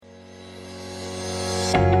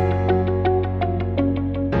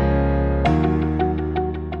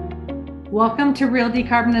Welcome to Real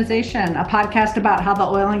Decarbonization, a podcast about how the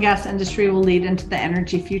oil and gas industry will lead into the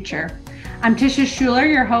energy future. I'm Tisha Schuler,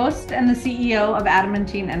 your host and the CEO of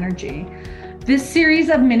Adamantine Energy. This series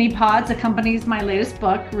of mini pods accompanies my latest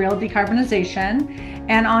book, Real Decarbonization.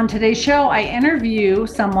 And on today's show, I interview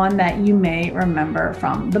someone that you may remember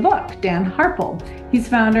from the book, Dan Harple. He's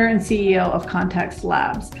founder and CEO of Context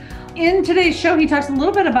Labs. In today's show, he talks a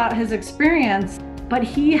little bit about his experience, but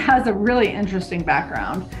he has a really interesting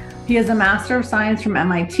background. He has a Master of Science from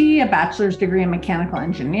MIT, a bachelor's degree in mechanical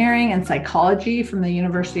engineering and psychology from the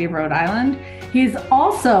University of Rhode Island. He's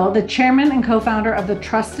also the chairman and co-founder of the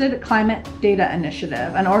Trusted Climate Data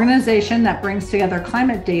Initiative, an organization that brings together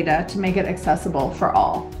climate data to make it accessible for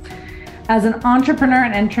all. As an entrepreneur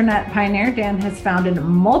and internet pioneer, Dan has founded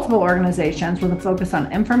multiple organizations with a focus on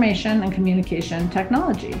information and communication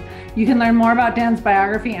technology. You can learn more about Dan's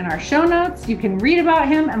biography in our show notes. You can read about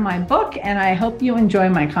him in my book, and I hope you enjoy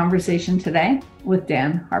my conversation today with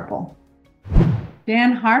Dan Harple.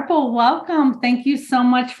 Dan Harple, welcome. Thank you so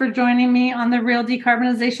much for joining me on the Real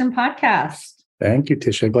Decarbonization podcast. Thank you,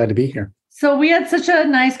 Tisha. Glad to be here. So we had such a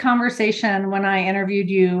nice conversation when I interviewed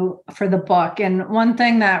you for the book. And one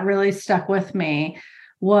thing that really stuck with me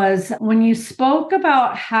was when you spoke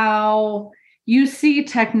about how you see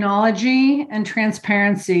technology and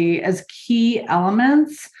transparency as key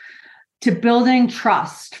elements to building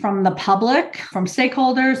trust from the public, from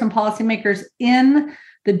stakeholders and policymakers in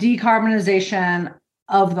the decarbonization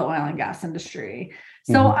of the oil and gas industry.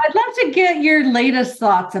 So I'd love to get your latest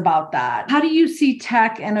thoughts about that. How do you see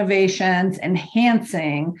tech innovations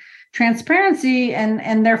enhancing transparency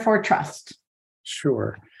and therefore trust?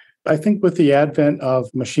 Sure. I think with the advent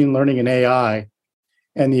of machine learning and AI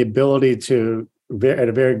and the ability to, at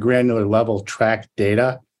a very granular level, track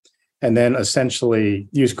data and then essentially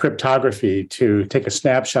use cryptography to take a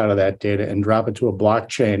snapshot of that data and drop it to a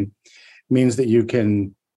blockchain means that you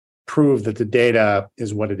can prove that the data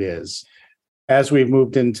is what it is. As we've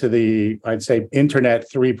moved into the, I'd say, Internet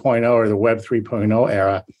 3.0 or the Web 3.0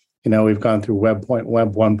 era, we've gone through Web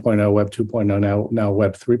 1.0, Web 2.0, now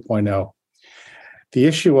Web 3.0. The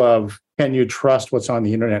issue of can you trust what's on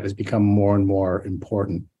the internet has become more and more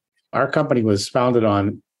important. Our company was founded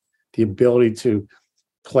on the ability to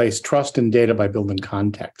place trust in data by building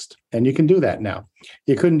context. And you can do that now.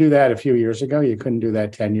 You couldn't do that a few years ago. You couldn't do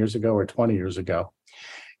that 10 years ago or 20 years ago.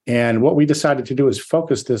 And what we decided to do is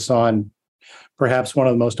focus this on perhaps one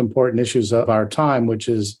of the most important issues of our time, which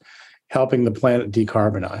is helping the planet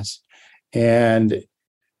decarbonize. And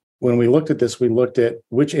when we looked at this, we looked at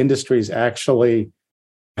which industries actually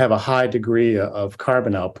have a high degree of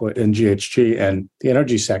carbon output in GHG, and the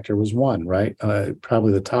energy sector was one, right?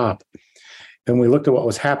 Probably the top. And we looked at what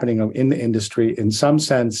was happening in the industry. In some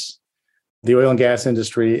sense, the oil and gas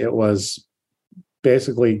industry, it was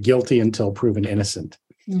basically guilty until proven innocent.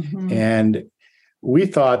 Mm-hmm. And we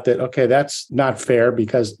thought that, okay, that's not fair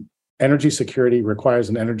because energy security requires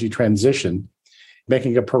an energy transition.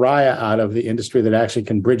 Making a pariah out of the industry that actually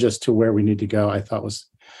can bridge us to where we need to go, I thought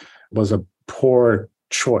was a poor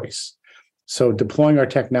choice. So deploying our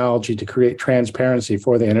technology to create transparency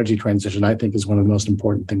for the energy transition, I think, is one of the most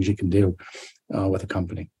important things you can do with a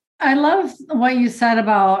company. I love what you said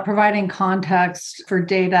about providing context for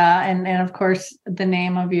data and of course, the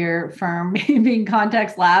name of your firm being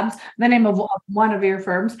Context Labs, the name of one of your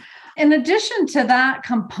firms. In addition to that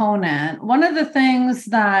component, one of the things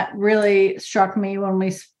that really struck me when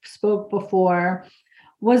we spoke before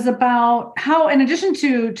was about how, in addition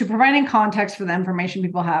to providing context for the information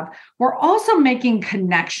people have, we're also making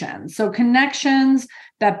connections. So connections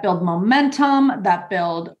that build momentum, that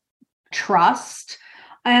build trust.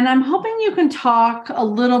 And I'm hoping you can talk a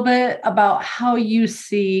little bit about how you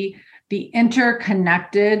see the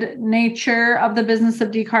interconnected nature of the business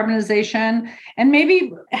of decarbonization, and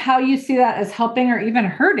maybe how you see that as helping or even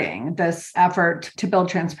hurting this effort to build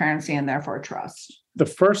transparency and therefore trust. The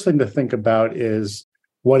first thing to think about is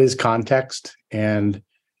what is context? And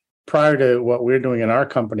prior to what we're doing in our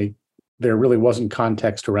company, there really wasn't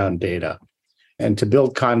context around data. And to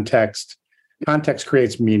build context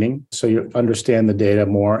creates meaning. So you understand the data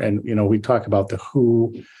more. And, we talk about the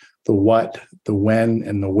who, the what, the when,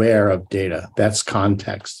 and the where of data. That's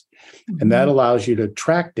context. Mm-hmm. And that allows you to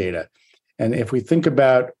track data. And if we think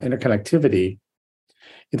about interconnectivity,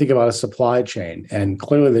 you think about a supply chain. And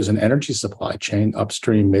clearly there's an energy supply chain,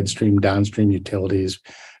 upstream, midstream, downstream utilities,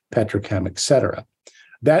 petrochem, et cetera.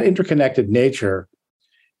 That interconnected nature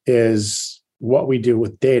is what we do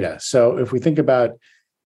with data. So if we think about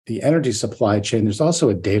the energy supply chain, there's also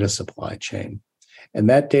a data supply chain. And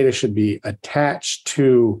that data should be attached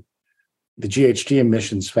to the GHG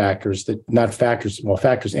emissions factors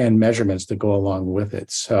factors and measurements that go along with it.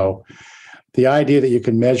 So the idea that you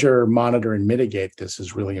can measure, monitor, and mitigate this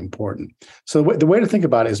is really important. So the way to think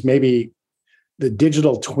about it is maybe the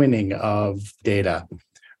digital twinning of data,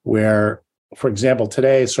 where, for example,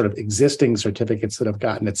 today, sort of existing certificates that have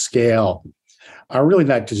gotten at scale are really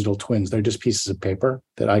not digital twins. They're just pieces of paper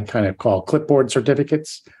that I kind of call clipboard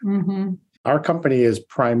certificates. Mm-hmm. Our company is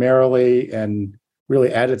primarily and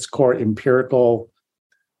really at its core empirical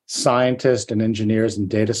scientists and engineers and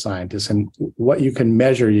data scientists. And what you can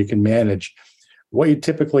measure, you can manage. What you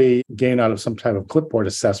typically gain out of some type of clipboard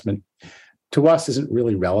assessment to us isn't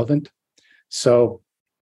really relevant. So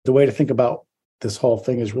the way to think about this whole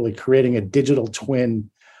thing is really creating a digital twin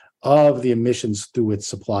of the emissions through its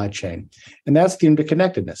supply chain. And that's the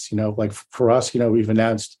interconnectedness. Like for us, we've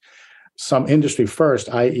announced some industry first,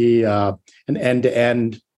 i.e. An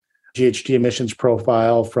end-to-end GHG emissions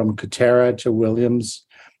profile from Coterra to Williams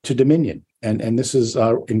to Dominion. And this is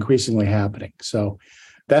increasingly happening. So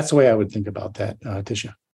that's the way I would think about that,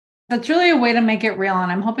 Tisha. That's really a way to make it real.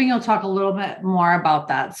 And I'm hoping you'll talk a little bit more about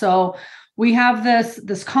that. So we have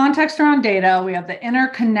this context around data. We have the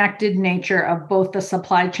interconnected nature of both the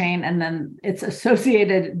supply chain and then its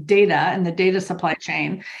associated data and the data supply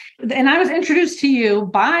chain. And I was introduced to you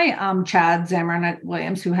by Chad Zamarin at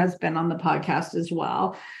Williams, who has been on the podcast as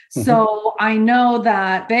well. Mm-hmm. So I know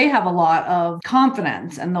that they have a lot of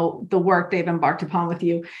confidence in the work they've embarked upon with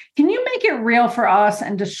you. Can you make it real for us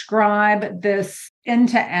and describe this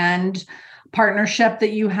end-to-end partnership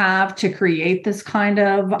that you have to create this kind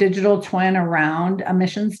of digital twin around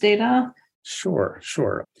emissions data? Sure.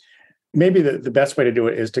 Maybe the best way to do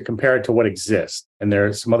it is to compare it to what exists. And there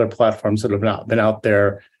are some other platforms that have not been out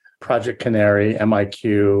there, Project Canary,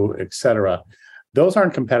 MIQ, et cetera. Those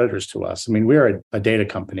aren't competitors to us. I mean, we're a data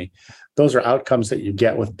company. Those are outcomes that you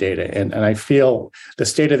get with data. And I feel the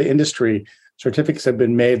state of the industry, certificates have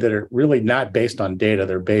been made that are really not based on data.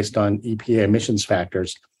 They're based on EPA emissions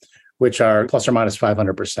factors, which are plus or minus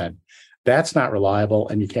 500%. That's not reliable,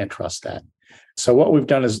 and you can't trust that. So what we've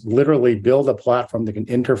done is literally build a platform that can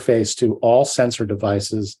interface to all sensor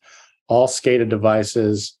devices, all SCADA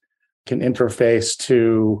devices, can interface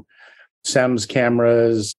to SEMS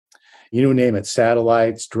cameras, you name it,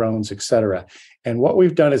 satellites, drones, et cetera. And what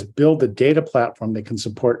we've done is build a data platform that can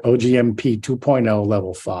support OGMP 2.0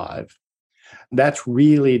 level 5. That's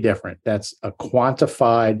really different. That's a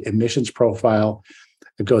quantified emissions profile.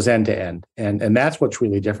 It goes end to end. And that's what's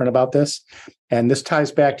really different about this. And this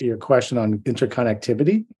ties back to your question on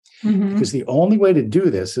interconnectivity, because the only way to do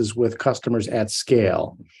this is with customers at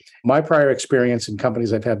scale. My prior experience in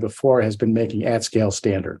companies I've had before has been making at scale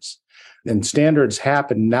standards. And standards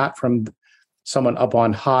happen not from someone up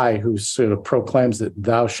on high who sort of proclaims that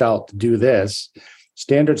thou shalt do this.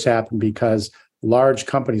 Standards happen because large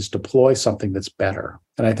companies deploy something that's better.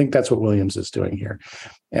 And I think that's what Williams is doing here.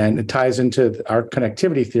 And it ties into our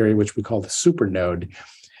connectivity theory, which we call the super node.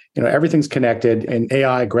 Everything's connected. In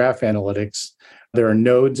AI graph analytics, there are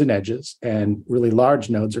nodes and edges, and really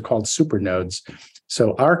large nodes are called super nodes.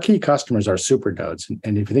 So our key customers are super nodes.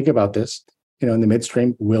 And if you think about this, in the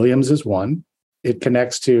midstream, Williams is one. It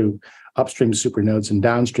connects to upstream supernodes and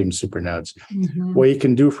downstream supernodes. What you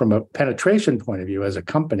can do from a penetration point of view as a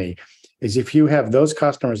company is if you have those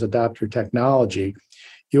customers adopt your technology,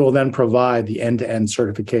 you will then provide the end-to-end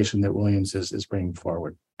certification that Williams is bringing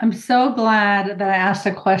forward. I'm so glad that I asked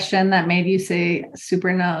a question that made you say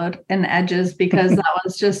supernode and edges, because that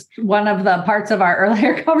was just one of the parts of our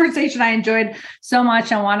earlier conversation I enjoyed so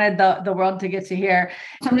much and wanted the world to get to hear.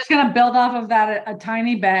 So I'm just going to build off of that a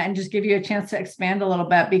tiny bit and just give you a chance to expand a little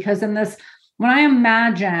bit, because in this, when I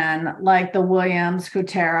imagine like the Williams,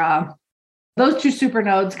 Coterra, those two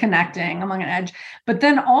supernodes connecting among an edge, but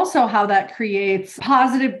then also how that creates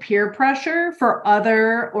positive peer pressure for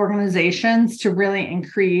other organizations to really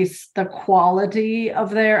increase the quality of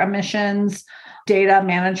their emissions, data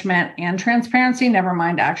management, and transparency, never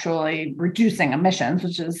mind actually reducing emissions,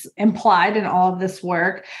 which is implied in all of this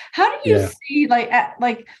work. How do you see,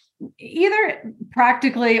 like either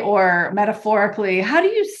practically or metaphorically, how do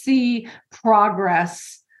you see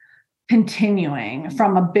progress continuing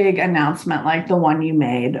from a big announcement like the one you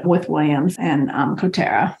made with Williams and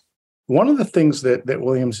Coterra? One of the things that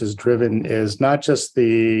Williams has driven is not just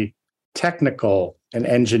the technical and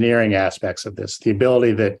engineering aspects of this, the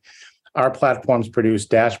ability that our platforms produce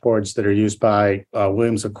dashboards that are used by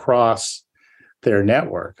Williams across their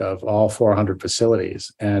network of all 400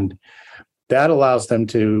 facilities. And that allows them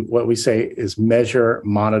to, what we say is measure,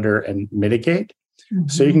 monitor, and mitigate.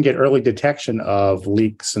 So you can get early detection of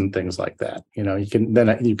leaks and things like that.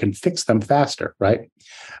 You can fix them faster, right?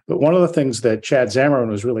 But one of the things that Chad Zamerman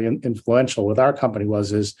was really influential with our company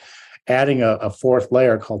is adding a fourth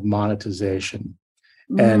layer called monetization.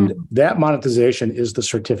 And that monetization is the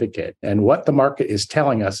certificate. And what the market is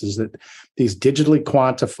telling us is that these digitally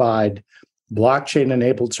quantified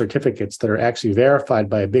blockchain-enabled certificates that are actually verified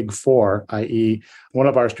by a big four, i.e., one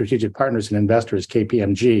of our strategic partners and investors,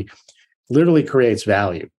 KPMG, literally creates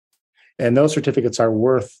value. And those certificates are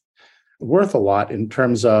worth a lot in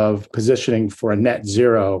terms of positioning for a net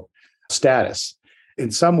zero status.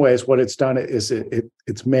 In some ways, what it's done is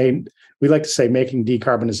it's made, we like to say, making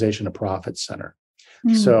decarbonization a profit center.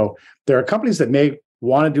 So there are companies that may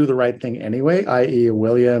want to do the right thing anyway, i.e.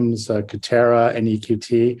 Williams, Katerra, and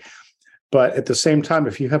EQT. But at the same time,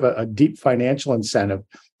 if you have a deep financial incentive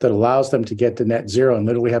that allows them to get to net zero and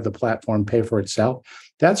literally have the platform pay for itself,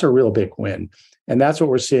 that's a real big win. And that's what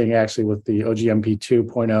we're seeing actually with the OGMP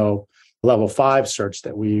 2.0 level 5 certs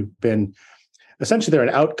that we've been, essentially they're an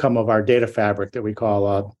outcome of our data fabric that we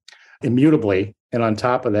call immutably. And on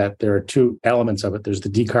top of that, there are two elements of it. There's the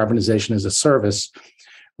decarbonization as a service,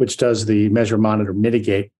 which does the measure, monitor,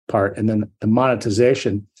 mitigate part. And then the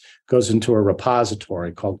monetization goes into a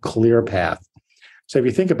repository called ClearPath. So if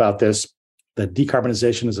you think about this, the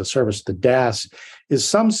decarbonization as a service, the DAS,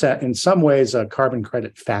 is in some ways a carbon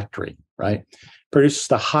credit factory, right? Produces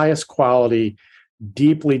the highest quality,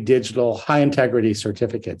 deeply digital, high integrity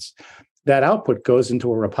certificates. That output goes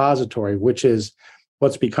into a repository, which is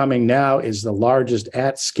what's becoming now is the largest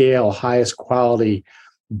at scale, highest quality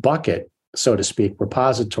bucket, so to speak,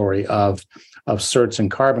 repository of certs and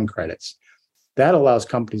carbon credits. That allows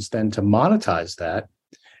companies then to monetize that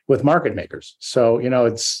with market makers. So,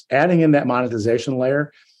 it's adding in that monetization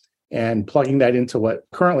layer and plugging that into what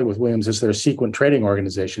currently with Williams is their Sequent trading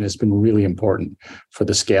organization has been really important for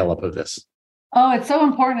the scale up of this. Oh, it's so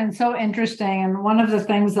important and so interesting. And one of the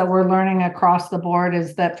things that we're learning across the board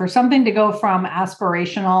is that for something to go from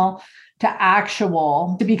aspirational to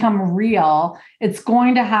actual, to become real, it's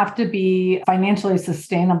going to have to be financially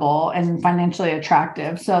sustainable and financially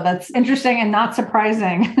attractive. So that's interesting and not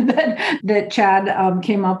surprising that Chad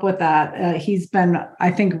came up with that. He's been,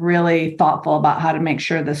 I think, really thoughtful about how to make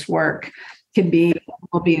sure this work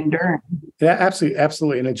will be enduring. Yeah,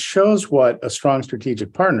 absolutely. And it shows what a strong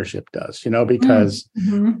strategic partnership does, because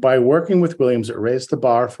by working with Williams, it raised the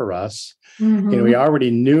bar for us. We already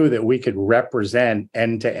knew that we could represent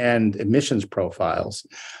end-to-end emissions profiles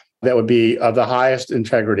that would be of the highest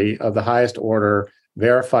integrity, of the highest order,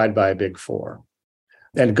 verified by a big four.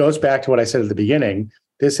 And it goes back to what I said at the beginning.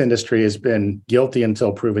 This industry has been guilty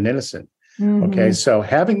until proven innocent. Okay, so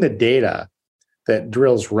having the data that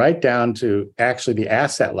drills right down to actually the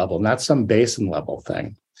asset level, not some basin level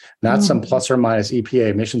thing, not some plus or minus EPA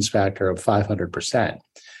emissions factor of 500%.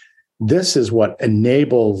 This is what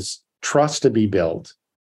enables trust to be built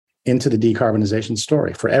into the decarbonization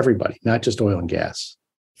story for everybody, not just oil and gas.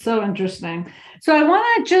 So interesting. So I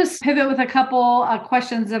want to just pivot with a couple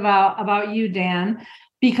questions about you, Dan,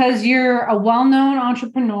 because you're a well-known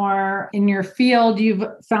entrepreneur in your field. You've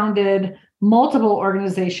founded multiple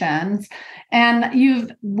organizations, and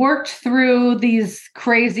you've worked through these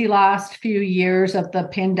crazy last few years of the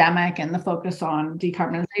pandemic and the focus on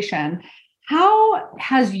decarbonization. How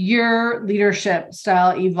has your leadership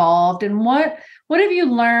style evolved, and what have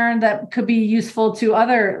you learned that could be useful to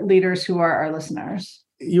other leaders who are our listeners?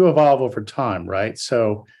 You evolve over time, right?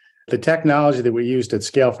 So the technology that we used at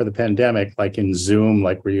scale for the pandemic, like in Zoom,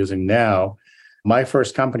 like we're using now, my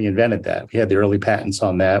first company invented that. We had the early patents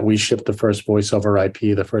on that. We shipped the first voice over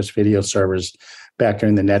IP, the first video servers back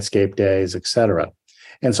during the Netscape days, et cetera.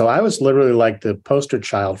 And so I was literally like the poster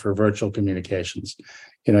child for virtual communications.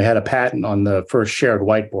 I had a patent on the first shared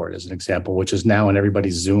whiteboard, as an example, which is now in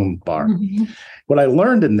everybody's Zoom bar. What I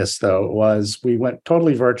learned in this, though, was we went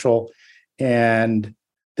totally virtual, and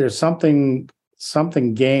there's something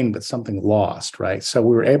gained, but something lost, right? So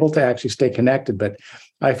we were able to actually stay connected, but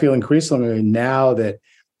I feel increasingly now that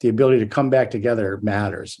the ability to come back together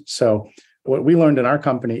matters. So what we learned in our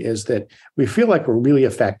company is that we feel like we're really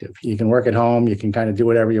effective. You can work at home, you can kind of do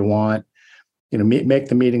whatever you want, make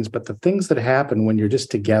the meetings, but the things that happen when you're just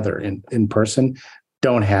together in person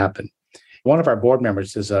don't happen. One of our board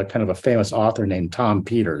members is a kind of a famous author named Tom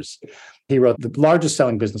Peters. He wrote the largest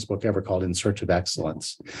selling business book ever called In Search of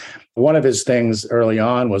Excellence. One of his things early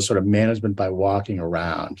on was sort of management by walking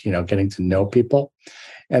around, getting to know people.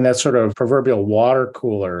 And that sort of proverbial water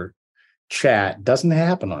cooler chat doesn't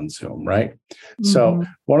happen on Zoom, right? So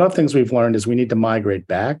one of the things we've learned is we need to migrate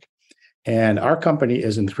back. And our company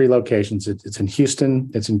is in 3 locations. It's in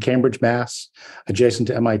Houston, it's in Cambridge, Mass, adjacent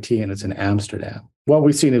to MIT, and it's in Amsterdam. What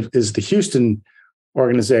we've seen is the Houston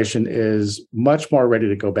organization is much more ready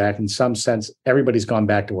to go back. In some sense, everybody's gone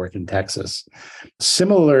back to work in Texas.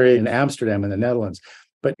 Similarly, in Amsterdam in the Netherlands.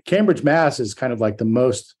 But Cambridge, Mass is kind of like the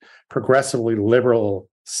most progressively liberal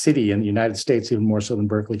city in the United States, even more so than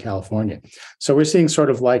Berkeley, California. So we're seeing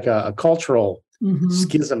sort of like a cultural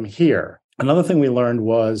schism here. Another thing we learned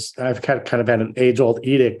was, I've kind of had an age-old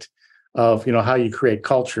edict of, how you create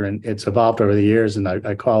culture, and it's evolved over the years. And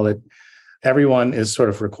I call it, everyone is sort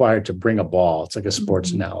of required to bring a ball. It's like a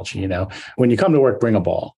sports analogy, when you come to work, bring a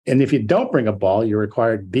ball. And if you don't bring a ball, you're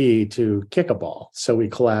required B, to kick a ball. So we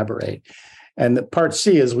collaborate. And the part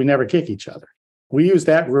C is we never kick each other. We use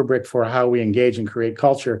that rubric for how we engage and create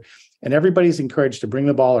culture. And everybody's encouraged to bring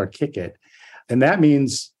the ball or kick it. And that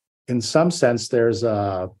means, in some sense,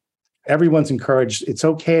 everyone's encouraged. It's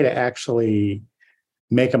okay to actually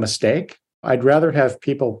make a mistake. I'd rather have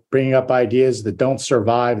people bringing up ideas that don't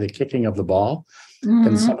survive the kicking of the ball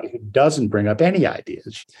than somebody who doesn't bring up any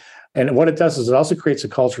ideas. And what it does is it also creates a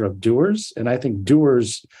culture of doers. And I think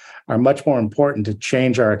doers are much more important to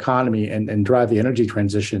change our economy and drive the energy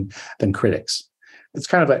transition than critics. It's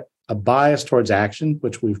kind of a bias towards action,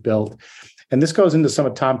 which we've built. And this goes into some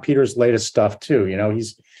of Tom Peters' latest stuff too.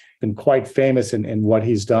 He's been quite famous in what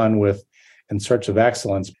he's done with In Search of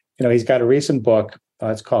Excellence. He's got a recent book.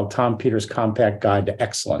 It's called Tom Peters' Compact Guide to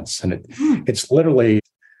Excellence. And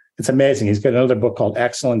it's amazing. He's got another book called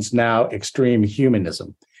Excellence Now, Extreme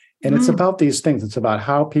Humanism. And it's about these things. It's about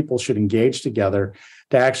how people should engage together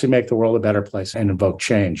to actually make the world a better place and invoke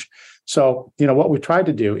change. So, what we tried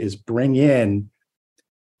to do is bring in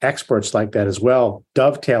experts like that as well,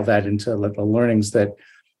 dovetail that into the learnings that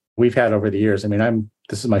we've had over the years.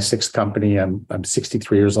 This is my 6th company. I'm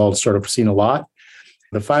 63 years old, sort of seen a lot.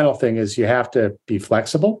 The final thing is you have to be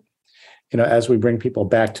flexible. As we bring people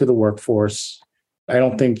back to the workforce, I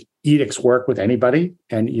don't think edicts work with anybody,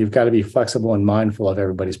 and you've got to be flexible and mindful of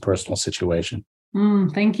everybody's personal situation.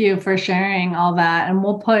 Thank you for sharing all that. And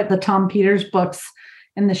we'll put the Tom Peters books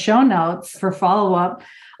in the show notes for follow-up.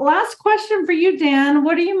 Last question for you, Dan.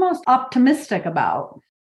 What are you most optimistic about?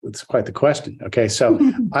 It's quite the question. Okay. So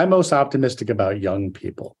I'm most optimistic about young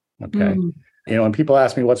people. Okay. When people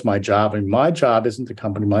ask me, what's my job? My job isn't the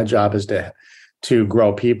company. My job is to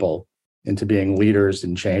grow people into being leaders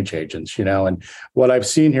and change agents, and what I've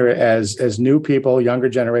seen here as new people, younger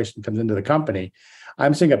generation comes into the company,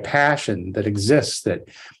 I'm seeing a passion that exists that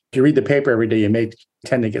if you read the paper every day, you may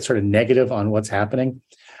tend to get sort of negative on what's happening.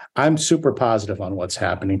 I'm super positive on what's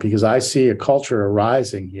happening because I see a culture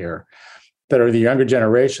arising here that are the younger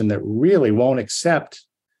generation that really won't accept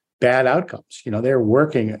bad outcomes. They're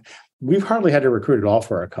working. We've hardly had to recruit at all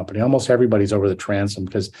for our company. Almost everybody's over the transom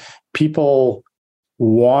because people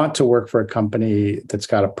want to work for a company that's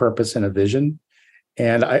got a purpose and a vision.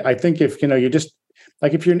 And I think if, you just,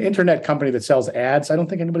 like if you're an internet company that sells ads, I don't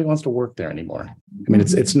think anybody wants to work there anymore.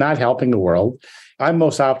 It's not helping the world. I'm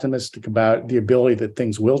most optimistic about the ability that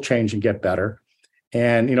things will change and get better.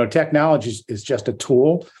 And, technology is just a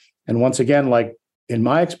tool. And once again, like in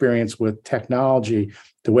my experience with technology,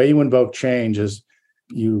 the way you invoke change is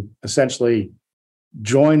you essentially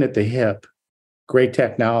join at the hip great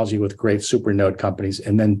technology with great super node companies,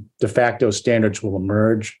 and then de facto standards will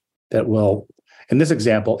emerge that will, in this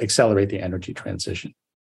example, accelerate the energy transition.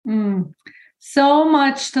 So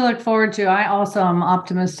much to look forward to. I also am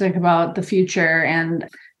optimistic about the future and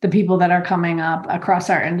the people that are coming up across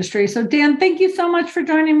our industry. So Dan, thank you so much for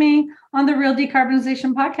joining me on the Real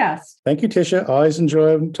Decarbonization Podcast. Thank you, Tisha. Always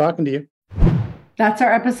enjoy talking to you. That's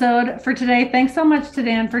our episode for today. Thanks so much to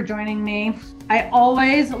Dan for joining me. I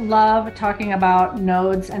always love talking about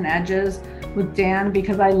nodes and edges with Dan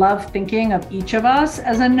because I love thinking of each of us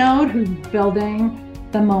as a node who's building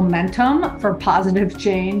the momentum for positive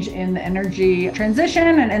change in the energy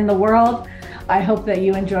transition and in the world. I hope that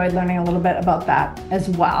you enjoyed learning a little bit about that as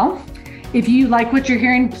well. If you like what you're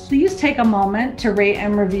hearing, please take a moment to rate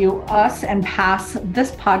and review us and pass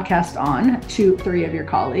this podcast on to 3 of your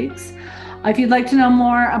colleagues. If you'd like to know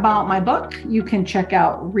more about my book, you can check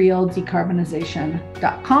out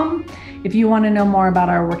realdecarbonization.com. If you want to know more about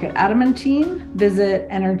our work at Adamantine, visit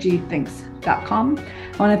energythinks.com.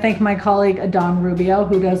 I want to thank my colleague, Adon Rubio,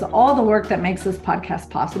 who does all the work that makes this podcast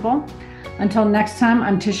possible. Until next time,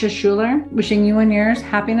 I'm Tisha Schuler, wishing you and yours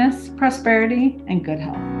happiness, prosperity, and good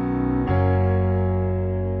health.